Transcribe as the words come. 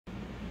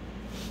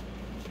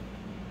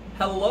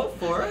Hello,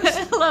 Forrest.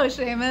 Hello,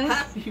 Seamus.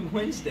 Happy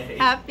Wednesday.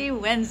 Happy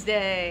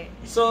Wednesday.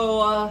 So,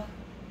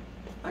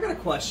 I got a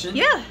question.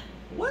 Yeah.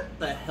 What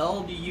the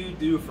hell do you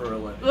do for a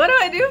living? What do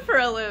I do for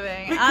a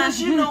living?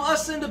 Because, you know,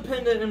 us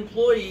independent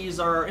employees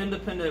are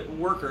independent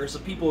workers, the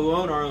people who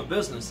own our own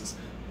businesses.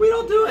 We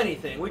don't do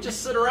anything. We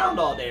just sit around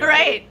all day,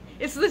 right?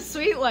 It's the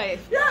sweet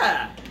life.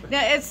 Yeah.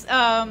 Yeah, it's,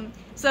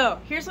 so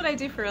here's what I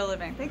do for a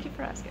living. Thank you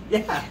for asking.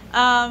 Yeah.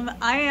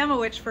 I am a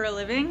witch for a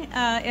living,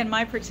 and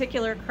my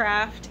particular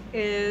craft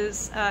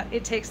is,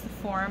 it takes the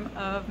form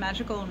of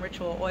magical and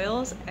ritual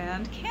oils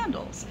and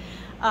candles.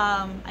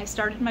 I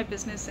started my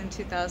business in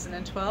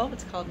 2012.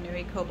 It's called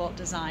Nui Cobalt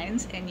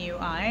Designs,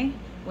 N-U-I,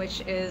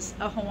 which is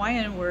a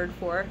Hawaiian word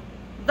for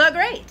the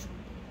great.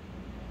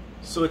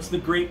 So it's the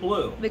Great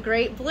Blue. The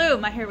Great Blue.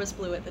 My hair was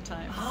blue at the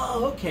time.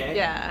 Oh, okay.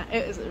 Yeah,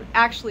 it was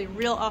actually a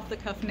real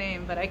off-the-cuff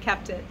name, but I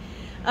kept it.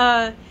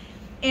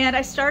 And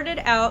I started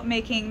out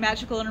making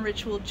magical and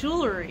ritual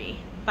jewelry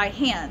by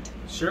hand.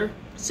 Sure.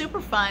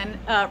 Super fun,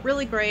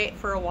 really great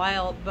for a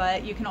while,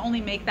 but you can only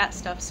make that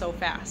stuff so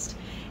fast.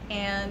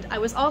 And I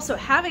was also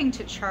having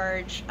to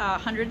charge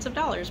hundreds of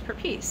dollars per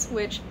piece,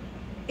 which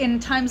in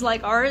times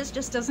like ours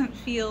just doesn't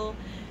feel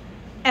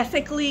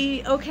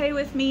ethically okay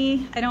with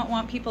me. I don't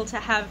want people to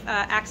have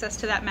access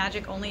to that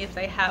magic only if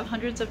they have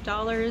hundreds of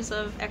dollars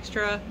of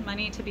extra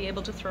money to be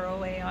able to throw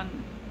away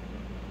on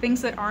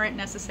things that aren't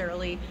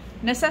necessarily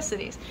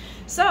necessities.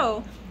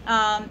 So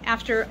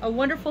after a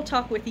wonderful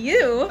talk with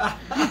you,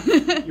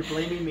 you're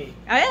blaming me.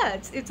 Yeah,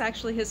 it's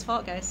actually his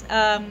fault, guys.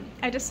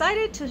 I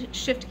decided to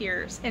shift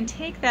gears and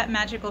take that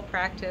magical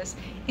practice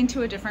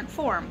into a different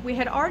form. We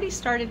had already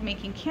started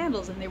making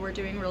candles and they were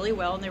doing really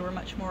well and they were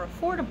much more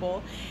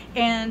affordable,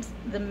 and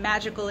the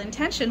magical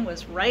intention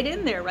was right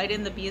in there, right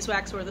in the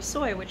beeswax or the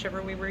soy,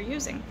 whichever we were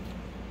using.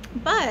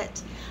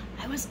 But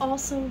I was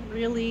also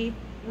really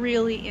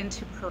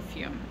into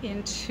perfume,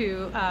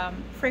 into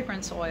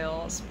fragrance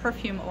oils,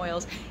 perfume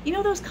oils. You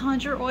know those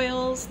conjure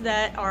oils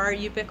that are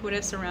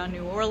ubiquitous around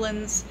New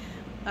Orleans,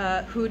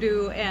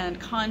 hoodoo and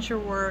conjure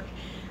work,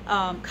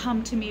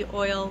 come to me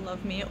oil,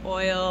 love me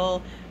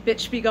oil,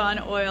 bitch be gone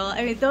oil.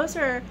 I mean, those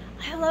are,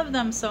 I love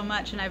them so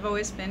much, and I've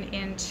always been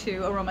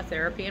into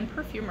aromatherapy and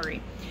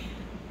perfumery.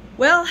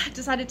 Well, I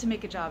decided to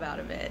make a job out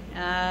of it,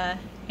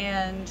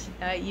 and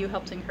you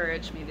helped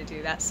encourage me to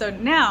do that. So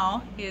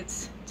now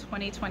it's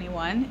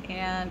 2021,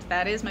 and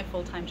that is my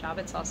full-time job.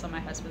 It's also my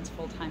husband's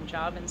full-time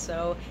job, and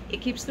so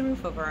it keeps the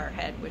roof over our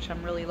head, which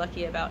I'm really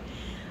lucky about.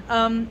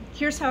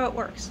 Here's how it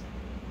works.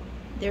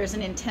 There's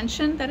an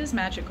intention that is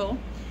magical.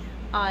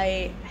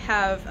 I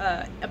have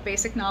a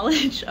basic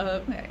knowledge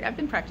of, I've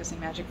been practicing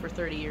magic for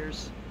 30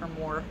 years or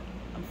more.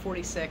 I'm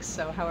 46,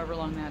 so however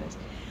long that is.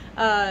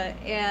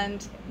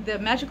 And the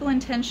magical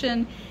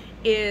intention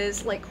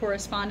is like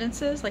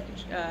correspondences, like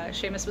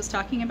Seamus was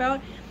talking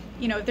about.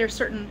 You know, there's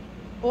certain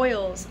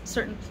oils,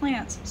 certain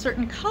plants,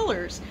 certain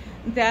colors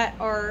that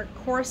are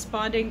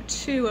corresponding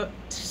to a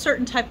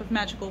certain type of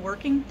magical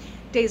working,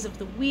 days of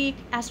the week,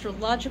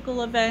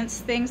 astrological events,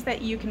 things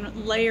that you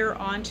can layer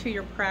onto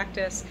your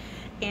practice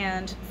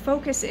and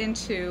focus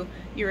into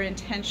your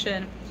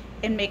intention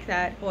and make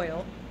that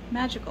oil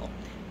magical.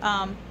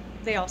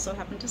 They also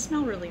happen to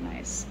smell really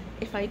nice,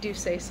 if I do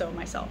say so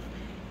myself.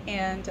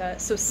 And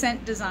so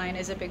scent design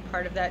is a big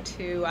part of that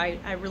too.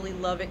 I really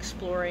love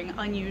exploring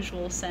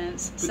unusual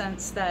scents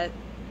that,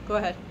 go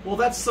ahead. Well,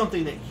 that's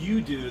something that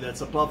you do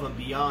that's above and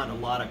beyond a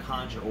lot of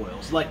conjure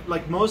oils.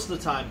 Like most of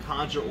the time,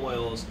 conjure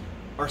oils,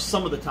 or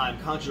some of the time,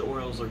 conjure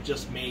oils are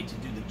just made to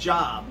do the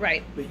job.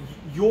 Right. But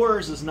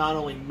yours is not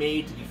only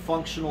made to be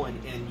functional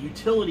and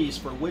utilities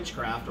for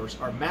witchcraft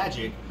or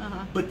magic,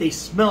 but they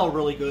smell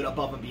really good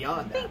above and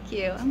beyond that. Thank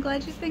you. I'm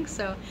glad you think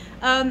so.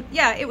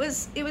 Yeah, it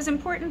was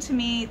important to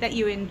me that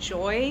you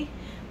enjoy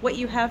what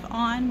you have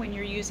on when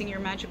you're using your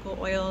magical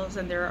oils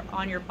and they're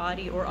on your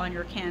body or on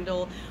your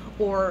candle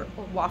or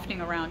wafting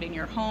around in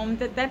your home.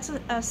 That's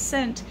a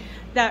scent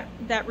that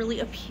really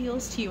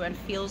appeals to you and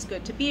feels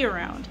good to be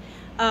around.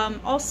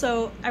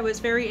 Also, I was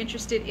very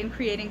interested in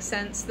creating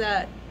scents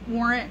that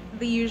weren't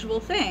the usual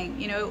thing.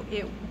 You know,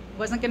 it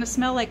wasn't going to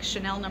smell like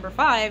Chanel No.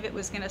 5. It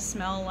was going to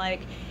smell like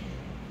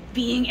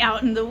being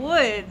out in the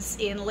woods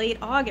in late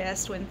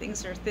August when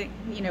things are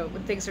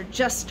when things are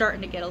just starting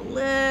to get a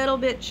little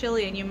bit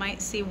chilly and you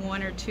might see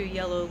 1 or 2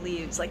 yellow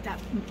leaves. Like that,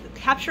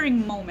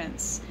 capturing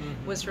moments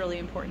was really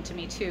important to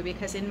me too,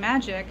 because in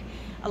magic,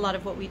 a lot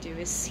of what we do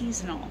is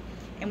seasonal,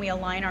 and we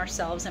align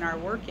ourselves and our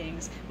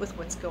workings with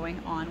what's going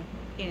on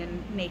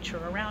in nature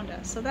around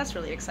us. So that's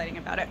really exciting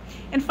about it.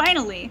 And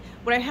finally,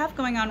 what I have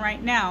going on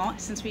right now,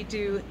 since we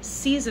do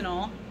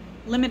seasonal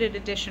limited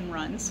edition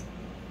runs,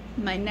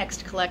 my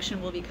next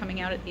collection will be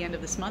coming out at the end of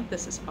this month.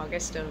 This is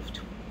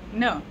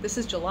this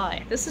is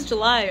July. This is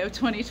July of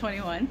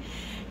 2021.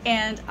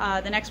 And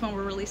the next one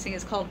we're releasing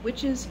is called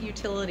Witches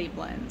Utility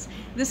Blends.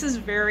 This is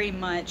very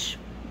much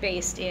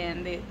based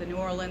in the New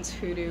Orleans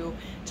hoodoo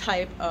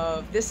type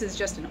of, this is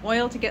just an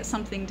oil to get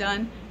something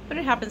done, but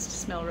it happens to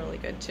smell really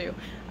good too.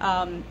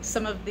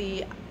 Some of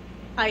the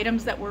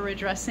items that we're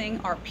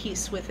addressing are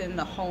peace within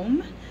the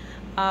home.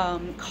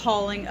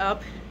 calling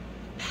up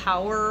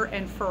power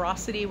and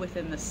ferocity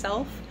within the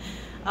self,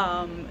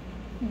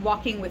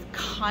 walking with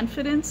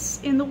confidence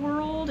in the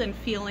world and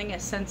feeling a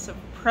sense of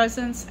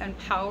presence and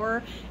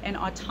power and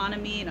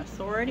autonomy and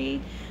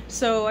authority.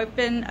 So I've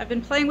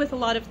been playing with a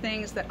lot of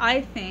things that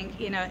I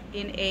think in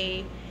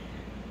a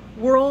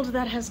world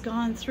that has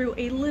gone through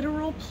a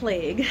literal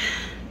plague,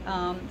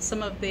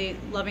 some of the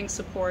loving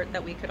support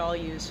that we could all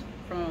use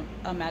from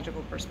a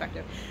magical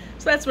perspective.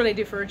 So that's what I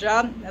do for a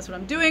job. That's what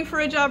I'm doing for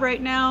a job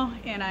right now,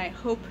 and I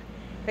hope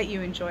that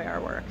you enjoy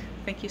our work.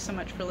 Thank you so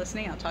much for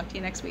listening. I'll talk to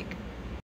you next week.